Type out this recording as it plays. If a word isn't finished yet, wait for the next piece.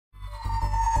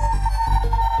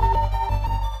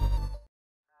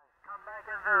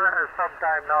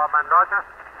time, Norman. Roger.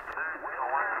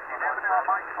 You never know, I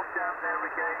might come down there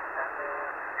again, and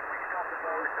if we stop at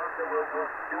RAROTONGA, we'll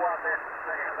do our best to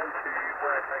say hello to you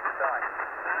next time.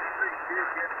 Cheers,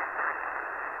 Jim.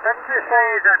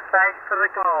 Syntheses and thanks for the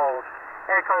calls.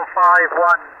 Echo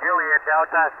 5-1 Juliet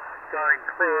Delta going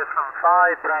clear from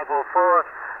 5 Bravo 4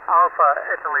 Alpha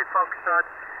Italy Foxtrot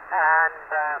and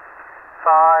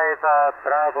 5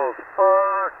 Bravo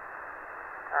 4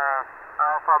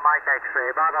 Alpha Mike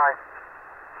X-ray. Bye bye.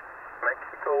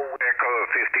 Mexico. Echo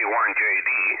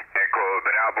 51JD, Echo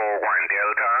Bravo 1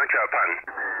 Delta, Japan.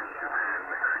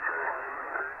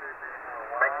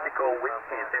 Mexico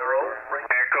Whiskey 0.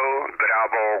 Echo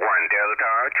Bravo 1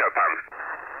 Delta, Japan.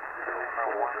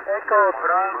 Echo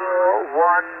Bravo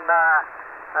 1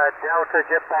 Delta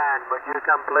Japan. Would you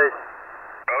come please?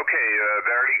 Okay,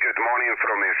 very good morning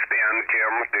from Spain,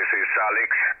 Jim. This is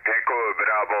Alex. Echo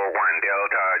Bravo 1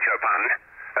 Delta, Japan.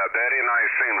 A very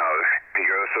nice signal.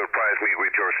 You surprised me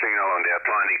with your signal on the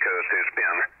Atlantic coast in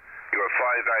Spain. You're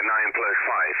 5 by 9 plus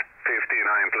 5.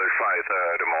 59 plus 5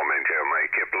 at the moment, Jim. I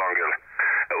keep longer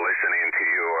listening to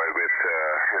you with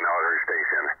another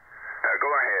station.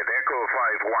 Go ahead. Echo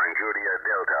 5-1 Juliet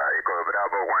Delta. Echo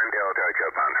Bravo 1 Delta,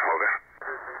 Japan. Over.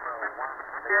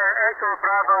 Yeah, Echo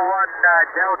Bravo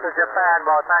 1 Delta Japan.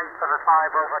 Well, thanks for the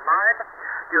 5/9.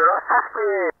 You're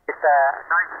 58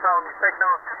 nice strong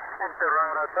signal into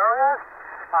RAROTONGA.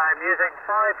 I'm using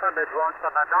 500 watts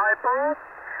on the dipole,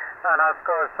 and of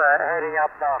course heading up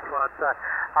northwards.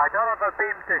 I don't have a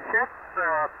beam to shift, so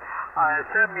I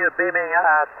assume you're beaming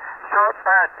a short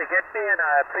path to get me, and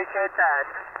I appreciate that.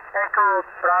 Echo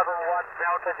Bravo 1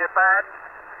 Delta Japan.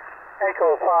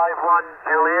 Echo 5-1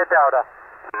 Juliet Delta.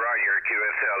 Roger,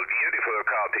 QSL. Beautiful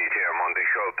copy, Jim, on the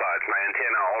show pod. My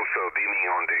antenna also beaming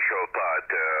on the show pod.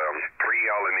 3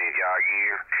 Alameda Yagi,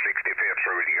 65th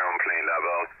radio plane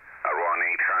level, around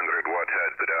 800 watts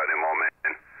output at the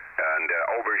moment. And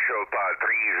over show pod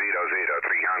 300,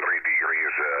 300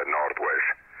 degrees northwest.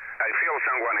 I feel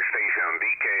someone station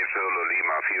BK Zulu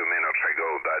Lima a few minutes ago,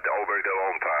 but over the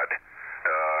long pod.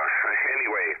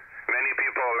 Anyway, many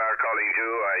people are calling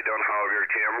you. I don't know your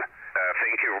Jim.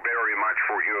 Thank you very much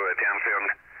for your attention.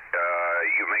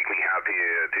 You make me happy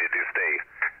to this day.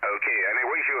 Okay, and I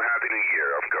wish you a happy new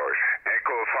year, of course.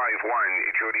 Echo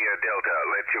 5-1 Juliet Delta.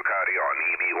 Let you carry on.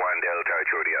 EB1 Delta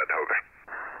Juliet. Over.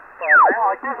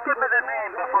 Just give me the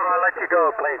name before I let you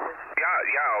go, please.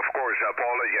 Yeah, of course.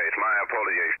 Apologize. My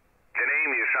apologies. The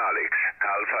name is Alex.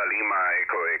 Alpha Lima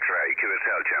Echo X-Ray.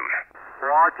 QSL, Jim.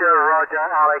 Roger,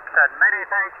 Alex, and many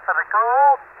thanks for the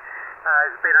call.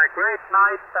 It's been a great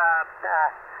night,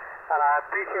 and I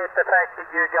appreciate the fact that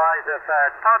you guys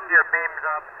have turned your beams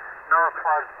up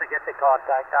northwards to get the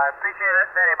contact. I appreciate it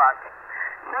very much.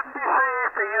 Should be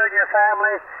safe to you and your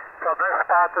family from this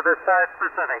part of the South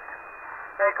Pacific.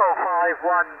 Echo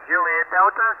 5-1 Juliet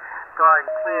Delta, going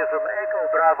clear from Echo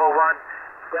Bravo 1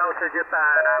 Delta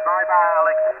Japan. Bye-bye,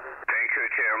 Alex. Thank you,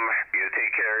 Jim. You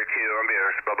take care, too.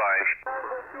 Bye-bye.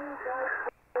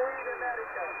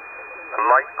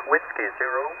 Mike Whiskey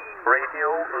 0, Radio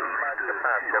Lima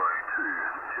Japan.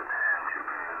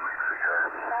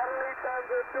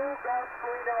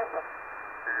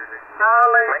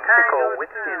 Mexico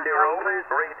Whiskey 0,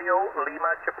 Radio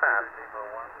Lima Japan.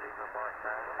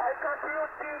 I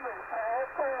confused Jim.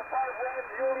 Echo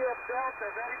 5-1 Juliet Delta.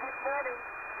 Very good morning.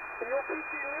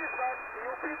 UPT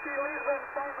Lisbon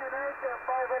 5-9,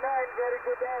 very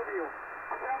good audio.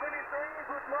 73,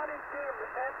 good morning, Jim.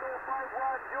 Echo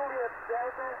 5-1 Juliet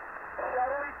Delta.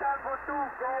 Charlie Tango 2,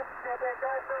 Golf, Quebec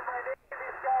Alpha. My name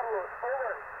is Carlos.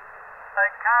 Over.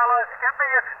 Carlos, give me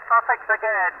your suffix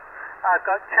again. I've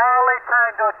got Charlie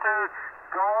Tango 2,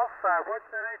 Golf. What's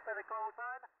the rest of the call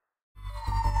sign?